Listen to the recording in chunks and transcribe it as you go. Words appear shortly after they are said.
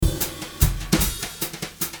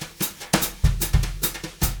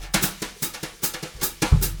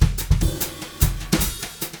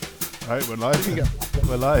Right, we're live.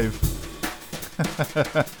 We're live.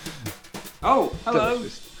 Oh, hello.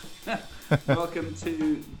 Welcome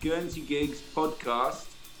to Guernsey Gigs podcast,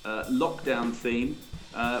 lockdown theme,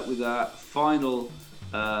 with our final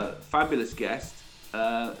fabulous guest,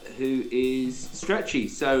 who is Stretchy.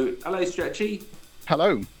 So, hello, Stretchy.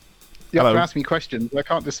 Hello. You have to ask me questions. I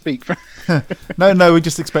can't just speak. No, we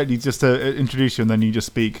just expect you just to introduce you and then you just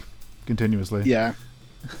speak continuously. Yeah,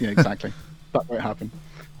 exactly. That won't happen.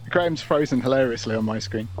 Graham's frozen hilariously on my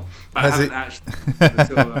screen. I haven't actually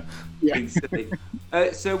been silly.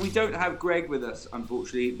 So we don't have Greg with us,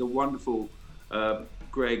 unfortunately. The wonderful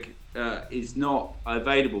Greg is not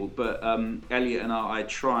available, but Elliot and I are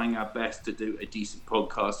trying our best to do a decent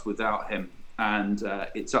podcast without him, and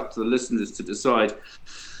it's up to the listeners to decide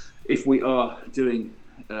if we are doing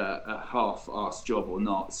a half-assed job or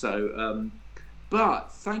not. So,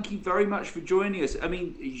 but thank you very much for joining us. I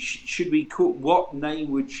mean, should we call, what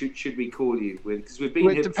name should we call you with? Because we've been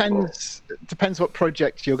here depends what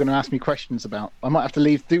project you're going to ask me questions about. I might have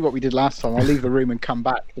to do what we did last time. I'll leave the room and come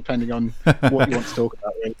back depending on what you want to talk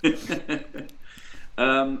about. Really.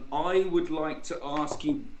 I would like to ask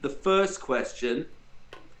you, the first question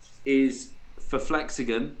is for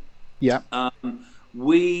Flexigan. Yeah.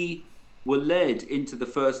 We were led into the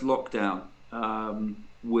first lockdown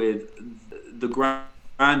with the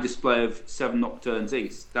grand display of 7 Nocturnes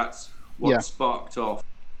East. That's what sparked off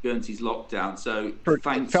Guernsey's lockdown. So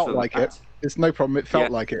thanks. It felt like it. There's no problem. It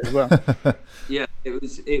felt like it as well. Yeah, it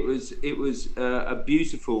was a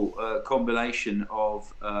beautiful combination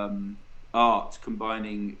of art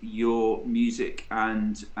combining your music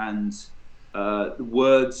and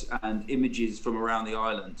words and images from around the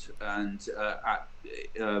island, and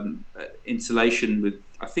installation with,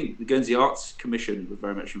 I think, the Guernsey Arts Commission were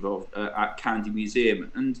very much involved at Candy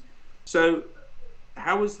Museum. And so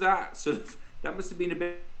how was that? That must have been a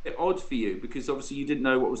bit odd for you, because obviously you didn't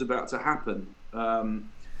know what was about to happen. Can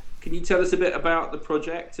you tell us a bit about the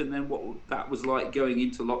project and then what that was like going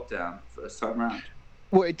into lockdown first time around?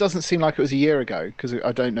 Well, it doesn't seem like it was a year ago, because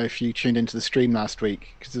I don't know if you tuned into the stream last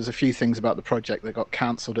week, because there's a few things about the project that got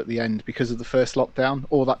cancelled at the end because of the first lockdown,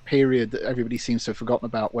 or that period that everybody seems to have forgotten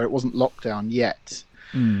about where it wasn't lockdown yet.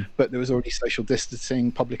 But there was already social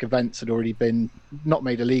distancing. Public events had already been not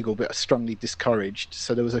made illegal, but strongly discouraged.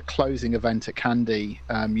 So there was a closing event at Candy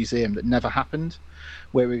Museum that never happened,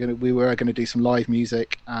 where we were going to do some live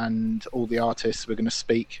music, and all the artists were going to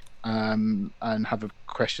speak and have a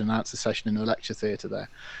question and answer session in the lecture theatre there,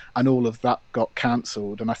 and all of that got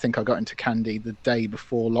cancelled. And I think I got into Candy the day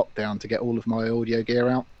before lockdown to get all of my audio gear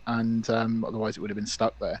out, and otherwise it would have been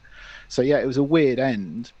stuck there. So yeah, it was a weird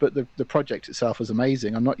end, but the project itself was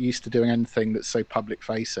amazing. I'm not used to doing anything that's so public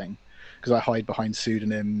facing, because I hide behind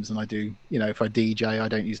pseudonyms, and I do, if I DJ, I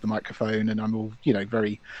don't use the microphone, and I'm all,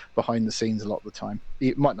 very behind the scenes a lot of the time.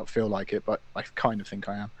 It might not feel like it, but I kind of think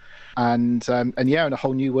I am. And yeah, in a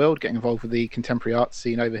whole new world, getting involved with the contemporary art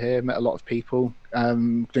scene over here, met a lot of people,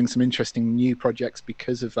 doing some interesting new projects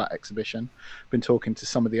because of that exhibition. Been talking to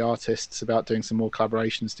some of the artists about doing some more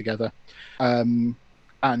collaborations together.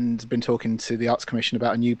 And been talking to the Arts Commission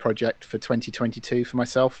about a new project for 2022 for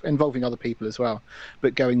myself, involving other people as well,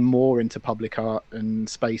 but going more into public art and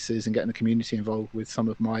spaces and getting the community involved with some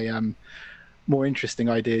of my more interesting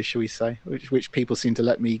ideas, shall we say, which people seem to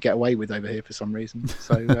let me get away with over here for some reason.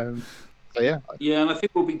 So yeah. Yeah, and I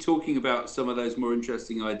think we'll be talking about some of those more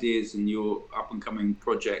interesting ideas in your up-and-coming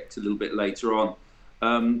project a little bit later on.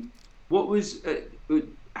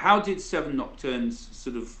 How did 7 Nocturnes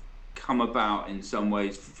sort of come about in some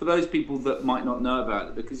ways, for those people that might not know about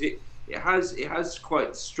it, because it has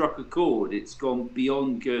quite struck a chord. It's gone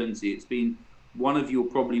beyond Guernsey. It's been one of your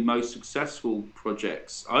probably most successful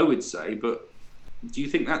projects, I would say. But do you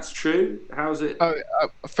think that's true? How's it?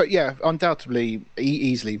 Yeah, undoubtedly,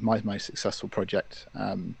 easily my most successful project.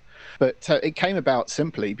 But it came about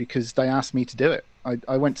simply because they asked me to do it.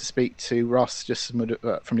 I went to speak to Ross just from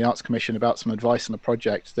the Arts Commission about some advice on a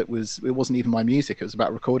project it wasn't even my music. It was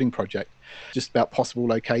about a recording project, just about possible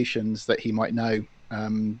locations that he might know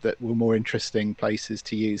that were more interesting places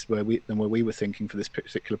to use than where we were thinking for this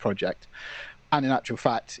particular project. And in actual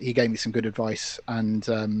fact, he gave me some good advice, and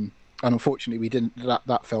unfortunately we didn't.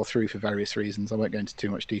 That fell through for various reasons. I won't go into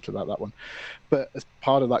too much detail about that one. But as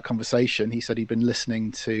part of that conversation, he said he'd been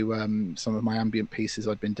listening to some of my ambient pieces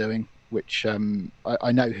I'd been doing, which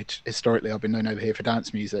I know historically I've been known over here for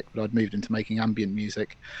dance music, but I'd moved into making ambient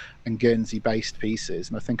music and Guernsey-based pieces.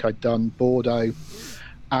 And I think I'd done Bordeaux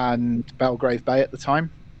and Belgrave Bay at the time.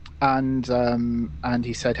 And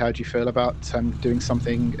he said, how do you feel about doing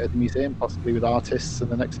something at the museum, possibly with artists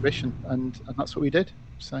and an exhibition? And that's what we did.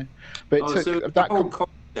 So, but the whole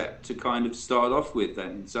concept to kind of start off with.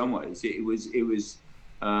 Then, in some ways, it was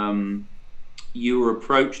you were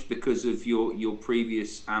approached because of your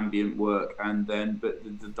previous ambient work, and then but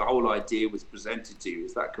the whole idea was presented to you.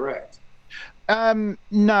 Is that correct?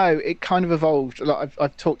 No, it kind of evolved.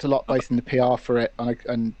 I've talked a lot both in the PR for it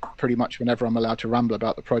and pretty much whenever I'm allowed to ramble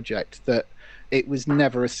about the project, that it was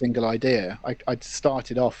never a single idea. I'd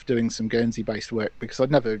started off doing some Guernsey-based work because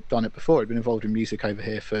I'd never done it before. I'd been involved in music over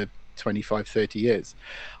here for 25, 30 years.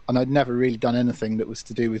 And I'd never really done anything that was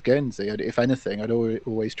to do with Guernsey. If anything, I'd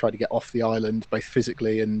always try to get off the island, both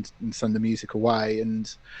physically and send the music away. And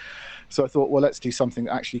so I thought, well, let's do something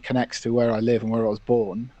that actually connects to where I live and where I was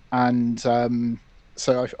born. And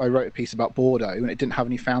so I wrote a piece about Bordeaux, and it didn't have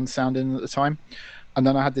any found sound in at the time. And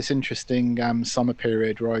then I had this interesting summer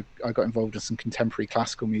period where I got involved in some contemporary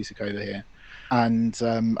classical music over here. And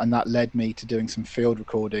that led me to doing some field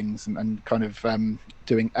recordings and kind of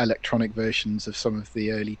doing electronic versions of some of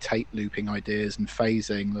the early tape looping ideas and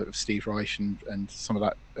phasing of Steve Reich and some of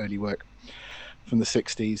that early work from the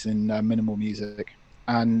 60s in minimal music.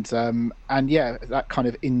 And yeah, that kind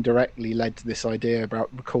of indirectly led to this idea about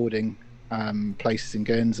recording places in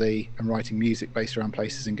Guernsey and writing music based around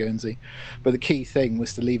places in Guernsey. But the key thing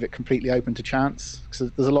was to leave it completely open to chance, because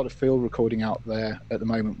there's a lot of field recording out there at the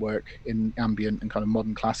moment, work in ambient and kind of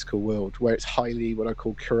modern classical world, where it's highly what I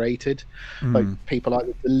call curated. Like people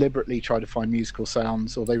either deliberately try to find musical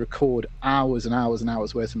sounds, or they record hours and hours and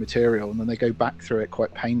hours worth of material, and then they go back through it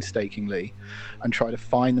quite painstakingly and try to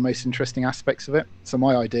find the most interesting aspects of it. So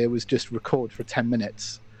my idea was just record for 10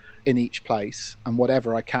 minutes in each place, and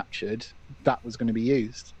whatever I captured, that was going to be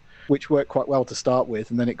used, which worked quite well to start with.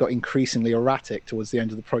 And then it got increasingly erratic towards the end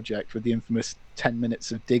of the project, with the infamous 10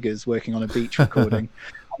 minutes of diggers working on a beach recording,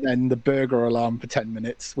 and then the burglar alarm for 10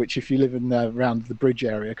 minutes, which if you live in around the bridge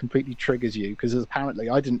area completely triggers you, because apparently,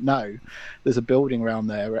 I didn't know, there's a building around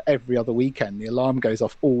there where every other weekend the alarm goes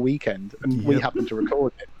off all weekend, and we happen to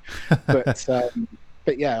record it.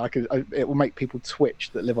 But yeah, it will make people twitch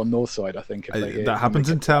that live on Northside, I think. If they hear that happens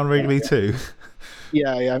in town regularly too.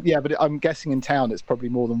 Yeah, but I'm guessing in town it's probably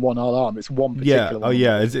more than one alarm. It's one particular one.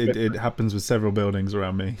 It happens with several buildings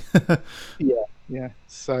around me. Yeah.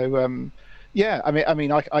 So, yeah, I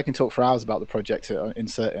mean, I can talk for hours about the project.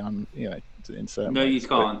 Insert. No, you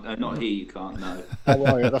can't. Not here. You can't. No. Oh,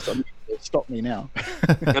 well, that's what I mean. Stop me now.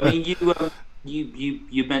 I mean,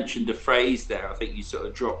 you mentioned a phrase there. I think you sort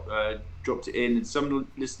of dropped it in, and some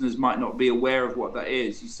listeners might not be aware of what that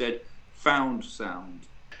is. You said found sound.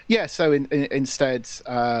 Yeah, so instead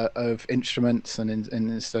of instruments and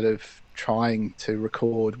instead of trying to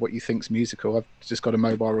record what you think's musical, I've just got a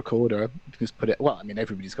mobile recorder. I've just put it. Well, I mean,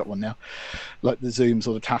 everybody's got one now, like the Zooms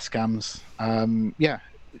or the Tascams.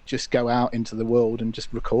 Just go out into the world and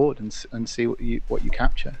just record and see what you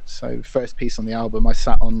capture. So first piece on the album, I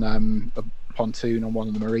sat on a pontoon on one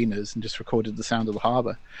of the marinas and just recorded the sound of the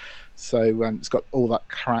harbour. So it's got all that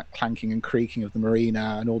clanking and creaking of the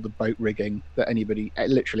marina and all the boat rigging that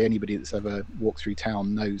literally anybody that's ever walked through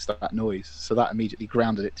town knows that noise. So that immediately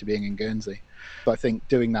grounded it to being in Guernsey. But I think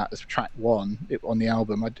doing that as track one on the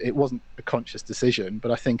album, it wasn't a conscious decision, but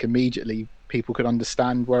I think immediately people could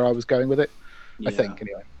understand where I was going with it. Yeah. I think,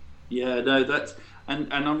 anyway. Yeah, no, that's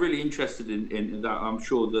and I'm really interested in that. I'm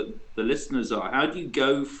sure that the listeners are. How do you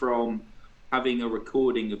go from having a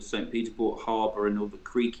recording of St. Peter Port Harbour and all the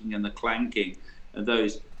creaking and the clanking and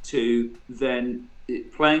those, to then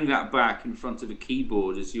playing that back in front of a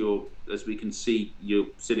keyboard, as we can see you're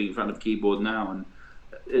sitting in front of a keyboard now, and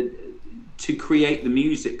to create the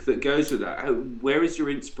music that goes with that? Where is your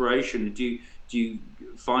inspiration? Do you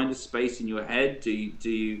find a space in your head? Do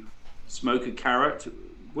you smoke a carrot?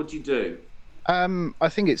 What do you do? I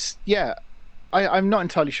think it's I'm not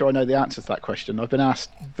entirely sure I know the answer to that question. I've been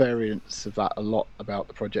asked variants of that a lot about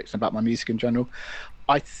the project and about my music in general.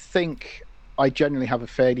 I think I generally have a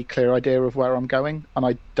fairly clear idea of where I'm going, and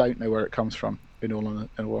I don't know where it comes from, in all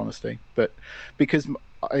honesty. But because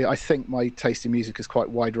I think my taste in music is quite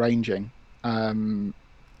wide-ranging,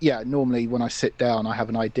 normally when I sit down, I have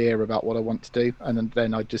an idea about what I want to do, and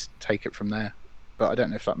then I just take it from there. But I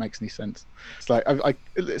don't know if that makes any sense. It's like I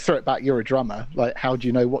throw it back. You're a drummer. Like, how do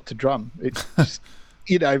you know what to drum? It's just,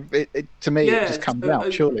 to me, it just comes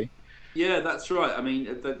out. Surely. Yeah, that's right. I mean,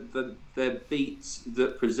 the beats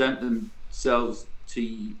that present themselves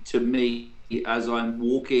to me as I'm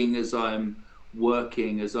walking, as I'm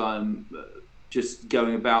working, as I'm just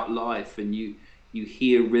going about life, and you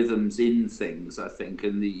hear rhythms in things, I think,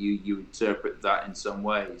 and you interpret that in some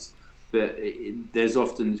ways. But there's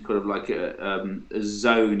often kind of like a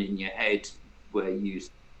zone in your head where you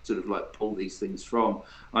sort of like pull these things from.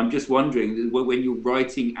 I'm just wondering, when you're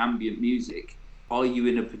writing ambient music, are you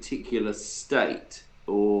in a particular state,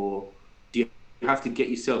 or do you have to get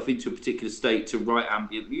yourself into a particular state to write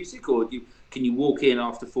ambient music, or can you walk in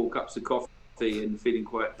after 4 cups of coffee and feeling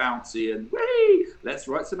quite bouncy and hey, let's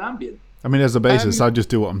write some ambient? I mean, as a bassist, I just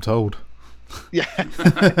do what I'm told. Yeah.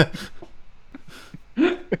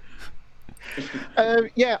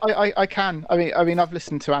 Yeah, I can. I mean, I've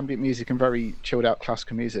listened to ambient music and very chilled out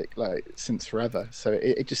classical music like since forever. So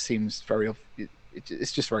it just seems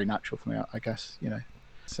it's just very natural for me, I guess.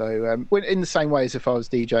 So in the same way as if I was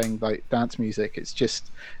DJing like dance music,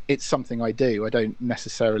 it's something I do. I don't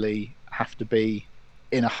necessarily have to be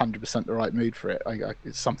in 100% the right mood for it.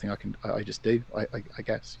 It's something I just do. I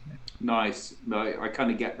guess. Nice. No, I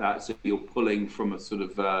kind of get that. So you're pulling from a sort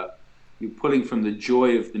of you're pulling from the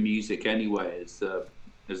joy of the music anyway, as the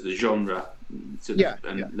genre,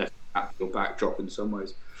 and left your backdrop in some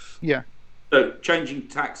ways. Yeah. So changing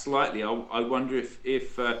tack slightly, I wonder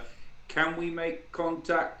if can we make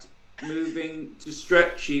contact moving to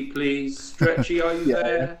Stretchy, please? Stretchy, are you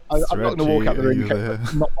there? I'm not going to walk out the room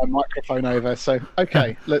and knock my microphone over. So,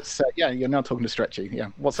 okay, let's... you're now talking to Stretchy. Yeah,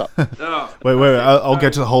 what's up? Oh, wait, I'll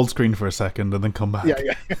get to the hold screen for a second and then come back.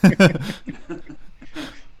 Yeah.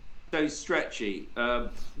 So, Stretchy,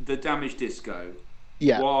 the Damaged Disco.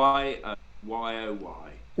 Yeah. Why, oh, why?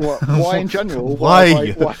 Why in general?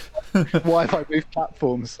 Why? Why have I moved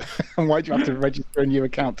platforms? And why do you have to register a new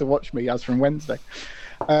account to watch me as from Wednesday?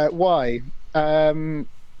 Why?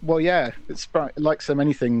 Well, yeah, it's like so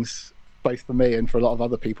many things, both for me and for a lot of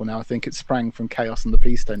other people now. I think it sprang from Chaos and the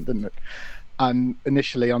Peace Tent, didn't it? And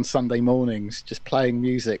initially on Sunday mornings, just playing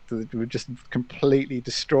music that would just completely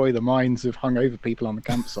destroy the minds of hungover people on the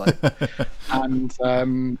campsite. and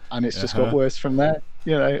it's just got worse from there.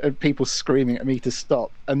 And people screaming at me to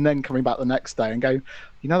stop, and then coming back the next day and go,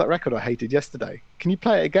 that record I hated yesterday, can you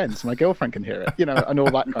play it again so my girlfriend can hear it? And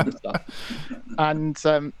all that kind of stuff. And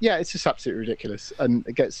it's just absolutely ridiculous. And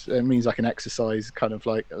it means I can exercise kind of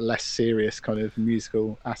like a less serious kind of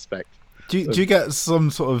musical aspect. Do you get some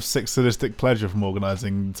sort of sick sadistic pleasure from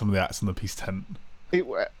organising some of the acts in the Peace Tent?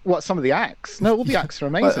 Some of the acts? No, all the acts are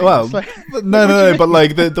amazing. Well, no, but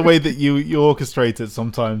like the way that you orchestrate it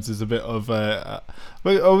sometimes is a bit of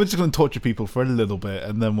we're just going to torture people for a little bit,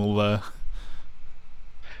 and then we'll.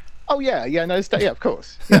 Oh yeah, no, of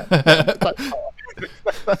course, yeah.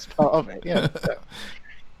 That's part of it, yeah.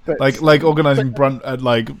 But, like organising Brunt at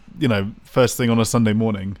first thing on a Sunday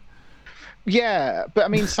morning. Yeah, but I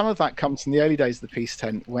mean, some of that comes from the early days of the Peace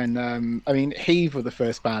Tent when, Heave were the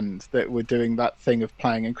first band that were doing that thing of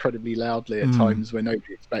playing incredibly loudly at times where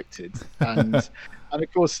nobody expected. And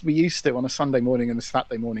of course, we used to, on a Sunday morning and a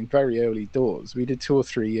Saturday morning, very early doors. We did 2 or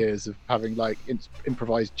 3 years of having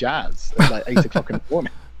improvised jazz at 8 o'clock in the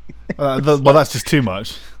morning. Well, that's just too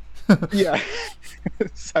much. Yeah.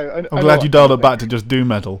 So I'm glad you dialed it back to just doom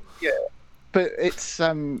metal. Yeah. But it's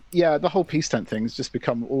the whole Peace Tent thing has just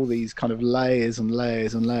become all these kind of layers and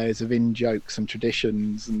layers and layers of in-jokes and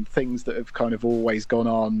traditions and things that have kind of always gone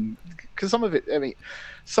on. Because some of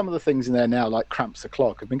the things in there now, like Cramps the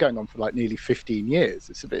Clock, have been going on for nearly 15 years.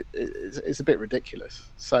 It's a bit ridiculous.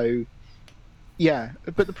 So yeah,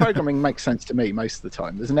 but the programming makes sense to me most of the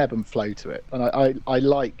time. There's an ebb and flow to it, and I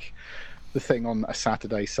like the thing on a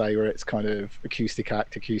Saturday, say, where it's kind of acoustic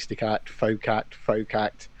act, folk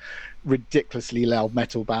act, ridiculously loud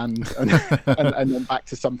metal band, and then back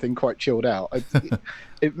to something quite chilled out.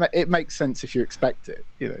 It makes sense if you expect it,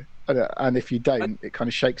 and if you don't, it kind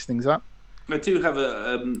of shakes things up. I do have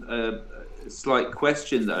a slight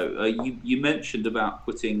question though. You mentioned about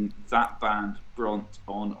putting that band Brunt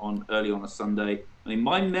on early on a Sunday. I mean,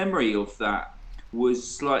 my memory of that was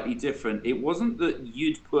slightly different. It wasn't that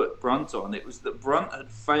you'd put Brunt on, it was that Brunt had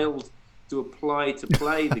failed to apply to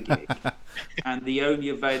play the gig and the only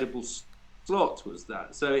available slot was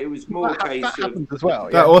that. So it was more a case that of... happens as well.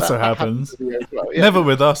 That also happens. As well, yeah. Never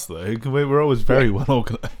with us, though. We're always very well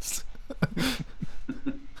organised.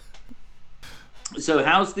 So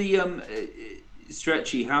how's the...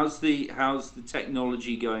 Stretchy, how's the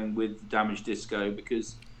technology going with Damaged Disco?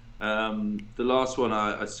 Because the last one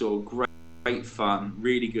I saw, great fun,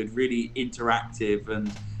 really good, really interactive.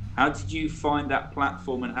 And how did you find that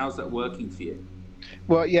platform, and how's that working for you?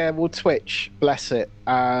 Well, Twitch, bless it.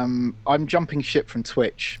 I'm jumping ship from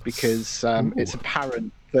Twitch because it's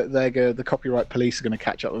apparent that the copyright police are going to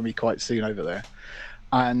catch up with me quite soon over there.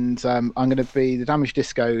 And I'm going to be... The Damaged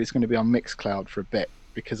Disco is going to be on Mixcloud for a bit,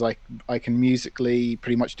 because I can musically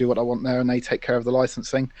pretty much do what I want there, and they take care of the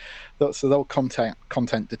licensing. So they'll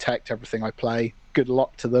content detect everything I play. Good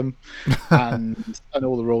luck to them, and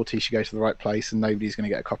all the royalties should go to the right place, and nobody's going to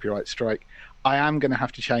get a copyright strike. I am going to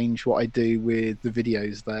have to change what I do with the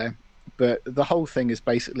videos there, but the whole thing is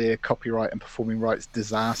basically a copyright and performing rights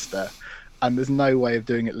disaster, and there's no way of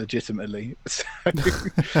doing it legitimately.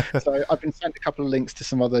 So I've been sent a couple of links to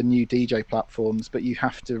some other new DJ platforms, but you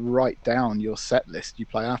have to write down your set list you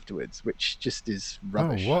play afterwards, which just is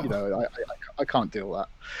rubbish. what? You know, I can't deal with that.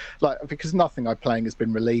 Like, because nothing I'm playing has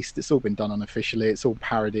been released. It's all been done unofficially. It's all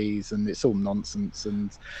parodies and it's all nonsense. And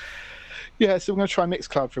yeah, so I'm going to try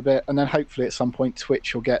Mixcloud for a bit, and then hopefully at some point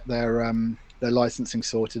Twitch will get their licensing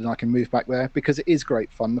sorted, and I can move back there, because it is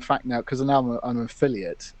great fun. The fact now, because now I'm an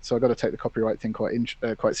affiliate, so I've got to take the copyright thing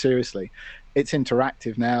quite seriously. It's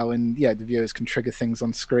interactive now, and yeah, the viewers can trigger things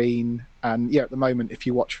on screen. And yeah, at the moment, if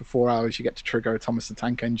you watch for 4 hours, you get to trigger a Thomas the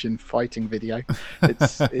Tank Engine fighting video.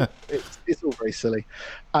 It's all very silly,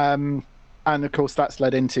 and of course that's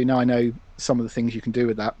led into, now I know some of the things you can do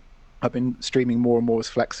with that. I've been streaming more and more as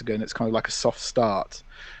Flexagon. It's kind of like a soft start,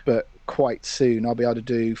 but quite soon I'll be able to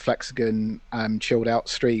do Flexagon chilled out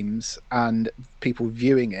streams, and people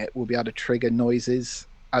viewing it will be able to trigger noises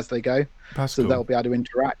as they go. That's so cool. They'll be able to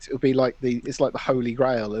interact. It'll be like it's like the holy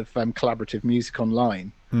grail of collaborative music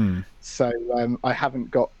online. So I haven't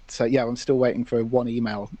got. So yeah, I'm still waiting for one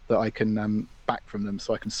email that I can back from them,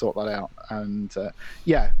 so I can sort that out. And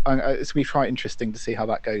yeah, it's gonna be quite interesting to see how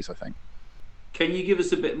that goes, I think. Can you give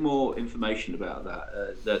us a bit more information about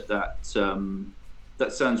that?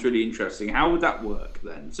 That sounds really interesting. How would that work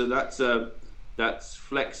then? So that's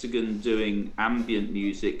Flexagon doing ambient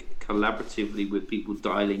music collaboratively with people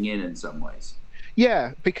dialing in some ways.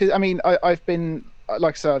 Yeah, because I mean, I've been,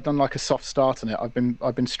 like I said, I've done like a soft start on it.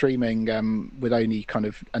 I've been streaming with only kind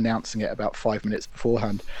of announcing it about 5 minutes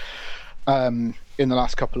beforehand in the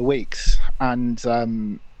last couple of weeks, and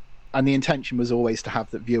the intention was always to have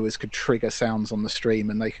that viewers could trigger sounds on the stream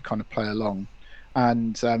and they could kind of play along.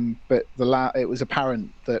 And but it was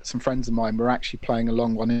apparent that some friends of mine were actually playing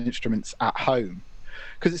along on instruments at home,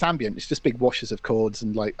 because it's ambient. It's just big washes of chords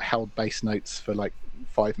and like held bass notes for like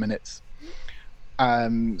 5 minutes.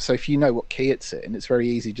 So if you know what key it's in, it's very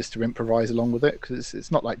easy just to improvise along with it, because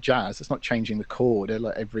it's not like jazz. It's not changing the chord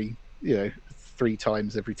like every 3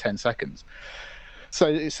 times every 10 seconds.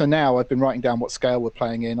 So now I've been writing down what scale we're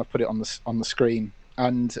playing in. I've put it on the screen,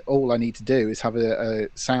 and all I need to do is have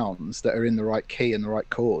sounds that are in the right key and the right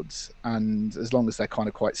chords. And as long as they're kind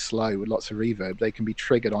of quite slow with lots of reverb, they can be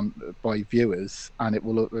triggered on by viewers, and it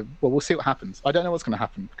will. Well, we'll see what happens. I don't know what's going to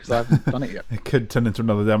happen because I haven't done it yet. It could turn into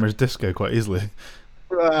another Damaged Disco quite easily.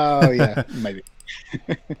 Oh yeah, maybe.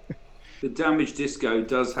 The Damaged Disco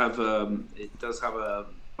does have a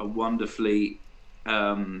wonderfully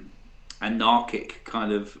anarchic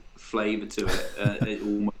kind of flavour to it. It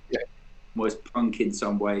almost punk in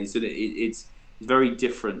some ways, and it's very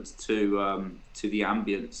different to the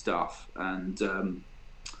ambient stuff. And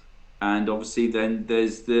obviously then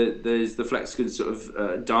there's the Flexagon sort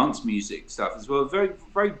of dance music stuff as well. Very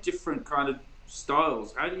very different kind of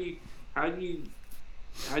styles. How do you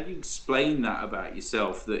explain that about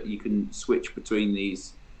yourself, that you can switch between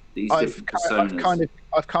these different personas?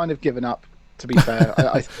 I've kind of given up, to be fair.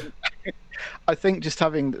 I think just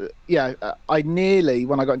having, I nearly,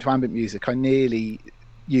 when I got into ambient music, I nearly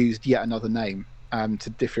used yet another name to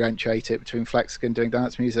differentiate it between Flexagon doing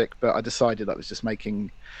dance music, but I decided that was just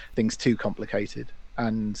making things too complicated.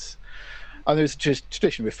 And there's just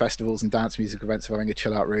tradition with festivals and dance music events of having a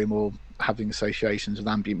chill out room or having associations with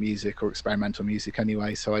ambient music or experimental music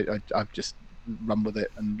anyway. So I've just run with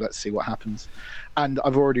it and let's see what happens. And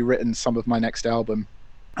I've already written some of my next album,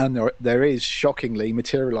 and there is shockingly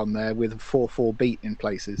material on there with a 4/4 beat in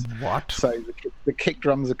places. What? So the kick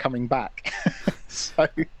drums are coming back. So,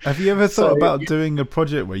 have you ever thought about doing a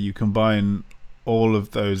project where you combine all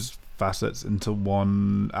of those facets into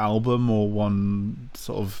one album or one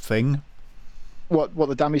sort of thing? What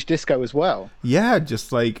the Damaged Disco as well? Yeah,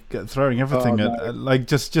 just like throwing everything at like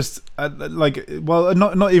just like, well,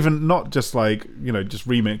 not just like just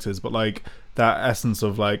remixes, but like that essence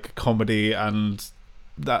of like comedy and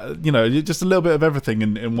that just a little bit of everything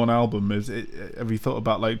in one album. Have you thought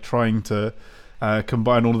about like trying to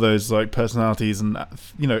combine all of those like personalities and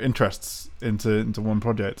interests into one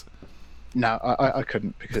project? No, I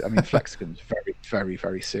couldn't, because I mean Flexagon's very very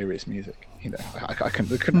very serious music. I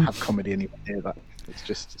couldn't have comedy anywhere near that. It's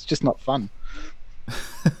just not fun.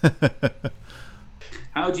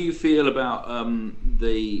 How do you feel about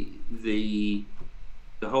the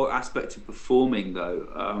whole aspect of performing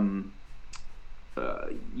though?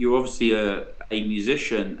 You're obviously a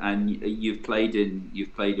musician, and you've played in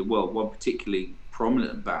one particularly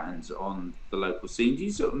prominent band on the local scene. Do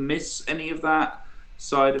you sort of miss any of that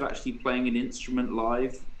side of actually playing an instrument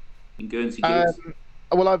live in Guernsey gigs?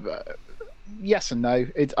 Well, yes and no.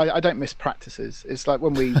 I don't miss practices. It's like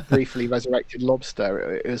when we briefly resurrected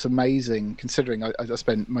Lobster. It was amazing, considering I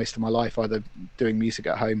spent most of my life either doing music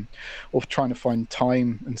at home or trying to find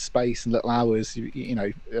time and space and little hours,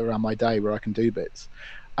 around my day where I can do bits.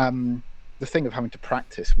 The thing of having to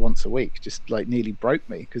practice once a week just like nearly broke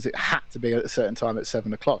me, because it had to be at a certain time at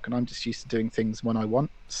 7:00, and I'm just used to doing things when I want.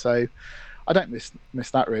 So I don't miss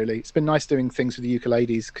that really. It's been nice doing things with the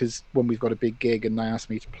ukuleles, because when we've got a big gig and they ask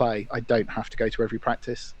me to play, I don't have to go to every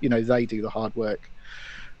practice. They do the hard work,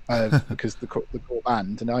 because the core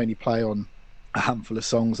band, and I only play on a handful of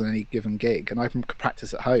songs on any given gig, and I can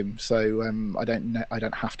practice at home. So I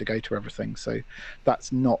don't have to go to everything. So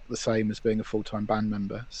that's not the same as being a full-time band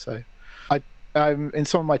member. So in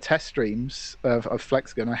some of my test streams of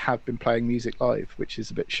Flexagon, I have been playing music live, which is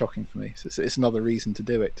a bit shocking for me. So it's another reason to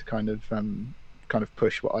do it, to kind of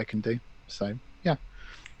push what I can do. So yeah,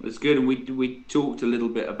 it's good. And we talked a little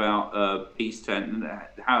bit about Peace Tent, and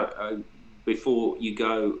how before you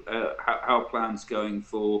go, how plans going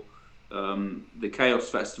for the Chaos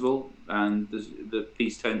Festival and the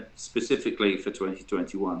Peace Tent specifically for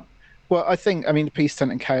 2021. Well, the Peace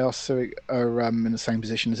Tent and Chaos are in the same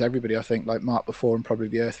position as everybody, I think, like Mark before, and probably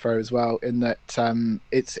the Earthfarer as well, in that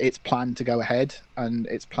it's planned to go ahead, and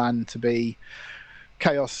it's planned to be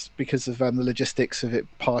Chaos because of the logistics of it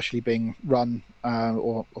partially being run,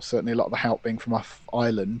 or certainly a lot of the help being from off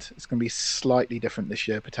island. It's going to be slightly different this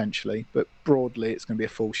year, potentially, but broadly it's going to be a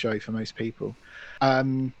full show for most people.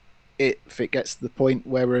 If it gets to the point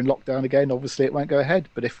where we're in lockdown again, obviously it won't go ahead.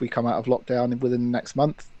 But if we come out of lockdown within the next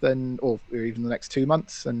month, then, or even the next 2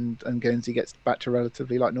 months, and Guernsey gets back to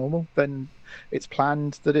relatively like normal, then it's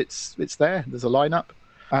planned that it's there. There's a lineup,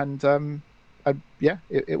 and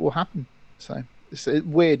it will happen. So it's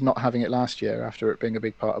weird not having it last year after it being a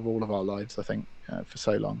big part of all of our lives, I think, for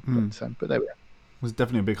so long. But there we are. It was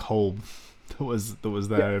definitely a big hole that was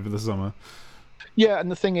there over the summer. Yeah,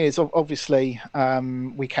 and the thing is, obviously,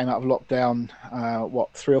 we came out of lockdown,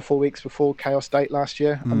 3 or 4 weeks before Chaos Date last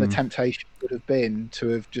year, and the temptation would have been to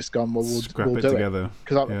have just gone, well, we'll do together.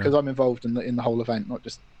 Because I'm involved in the whole event, not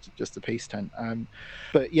just the Peace Tent.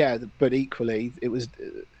 But equally, it was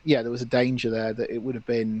there was a danger there that it would have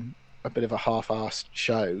been a bit of a half-assed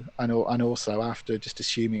show, and also after just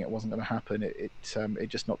assuming it wasn't going to happen, it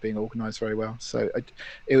just not being organised very well. So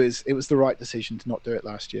it was the right decision to not do it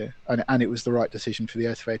last year, and it was the right decision for the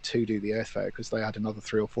Earthfair to do the Earthfair, because they had another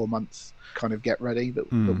 3 or 4 months kind of get ready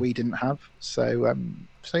that we didn't have. So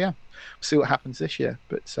yeah, we'll see what happens this year.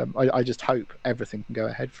 But I just hope everything can go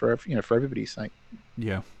ahead for everybody's sake.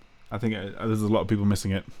 Yeah, I think there's a lot of people missing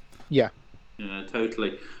it. Yeah,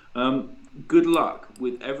 totally. Good luck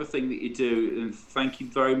with everything that you do, and thank you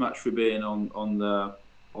very much for being on the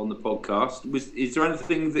podcast. Is there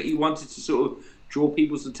anything that you wanted to sort of draw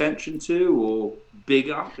people's attention to or big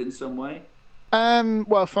up in some way?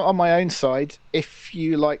 Well, on my own side, if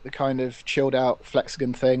you like the kind of chilled out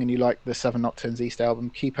Flexagon thing and you like the 7 Nocturnes East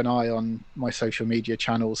album, keep an eye on my social media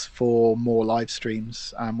channels for more live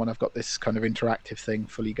streams when I've got this kind of interactive thing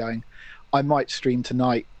fully going. I might stream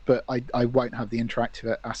tonight, but I won't have the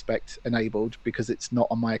interactive aspect enabled because it's not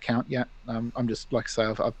on my account yet. I'm just, like I say,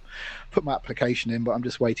 I've put my application in, but I'm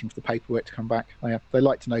just waiting for the paperwork to come back. They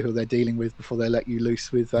like to know who they're dealing with before they let you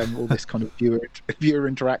loose with all this kind of viewer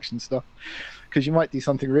interaction stuff, because you might do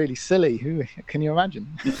something really silly. Can you imagine?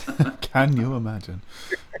 Can you imagine?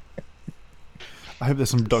 I hope there's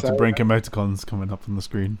some Dr. Brink emoticons coming up on the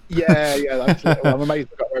screen. Yeah, that's it. Well, I'm amazed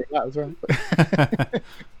I got away with that as well.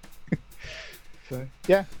 So,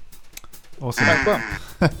 yeah. Awesome. Well,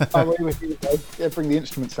 I'll wait with you guys. Bring the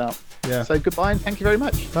instruments out. Yeah. So goodbye and thank you very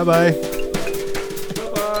much. Bye-bye.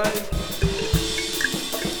 Bye-bye.